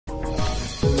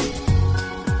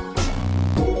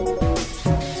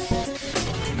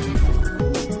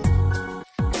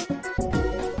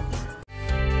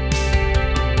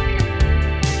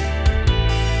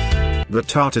The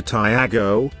Tata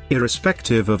Tiago,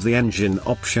 irrespective of the engine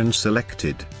option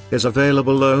selected, is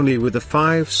available only with a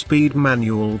 5-speed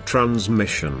manual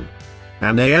transmission.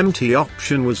 An AMT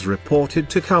option was reported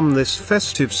to come this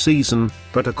festive season,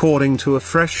 but according to a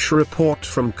fresh report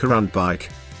from Current Bike,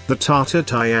 the Tata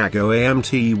Tiago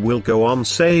AMT will go on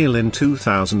sale in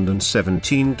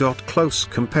 2017. Close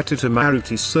competitor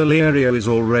Maruti Celerio is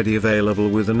already available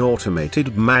with an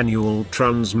automated manual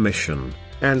transmission,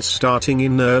 and starting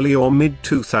in early or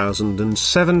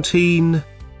mid-2017,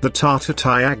 the Tata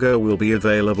Tiago will be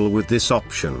available with this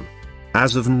option.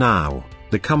 As of now,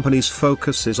 the company's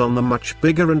focus is on the much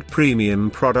bigger and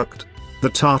premium product, the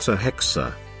Tata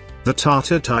Hexa. The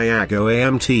Tata Tiago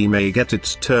AMT may get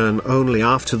its turn only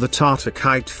after the Tata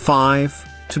Kite 5,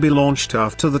 to be launched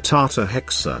after the Tata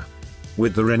Hexa.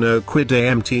 With the Renault Kwid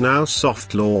AMT now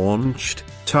soft launched,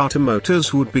 Tata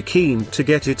Motors would be keen to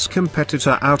get its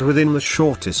competitor out within the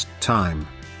shortest time.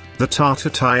 The Tata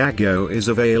Tiago is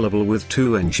available with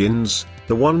 2 engines,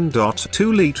 the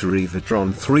 1.2-litre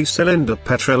e-Vitron 3-cylinder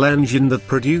petrol engine that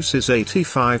produces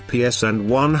 85 PS and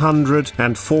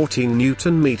 114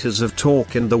 Nm of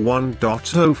torque, and the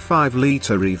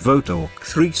 1.05-litre Evotorque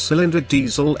 3-cylinder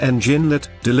diesel engine that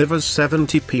delivers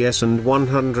 70 PS and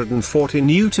 140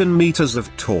 Nm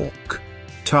of torque.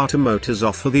 Tata Motors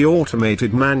offer the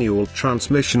automated manual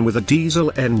transmission with a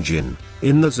diesel engine,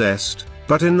 in the Zest,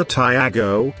 but in the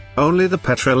Tiago, only the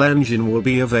petrol engine will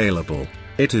be available.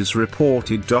 It is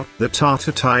reported the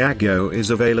Tata Tiago is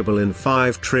available in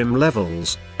 5 trim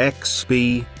levels,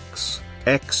 XB, X,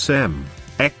 XM,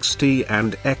 XT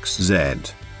and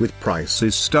XZ, with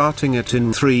prices starting at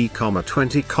in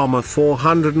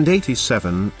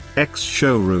 3,20,487,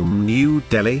 ex-showroom New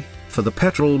Delhi, for the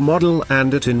petrol model,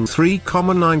 and at in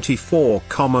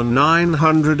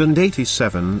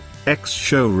 3,94,987,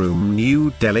 ex-showroom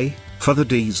New Delhi, for the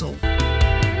diesel.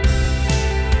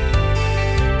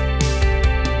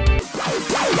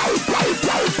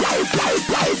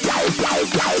 Bye.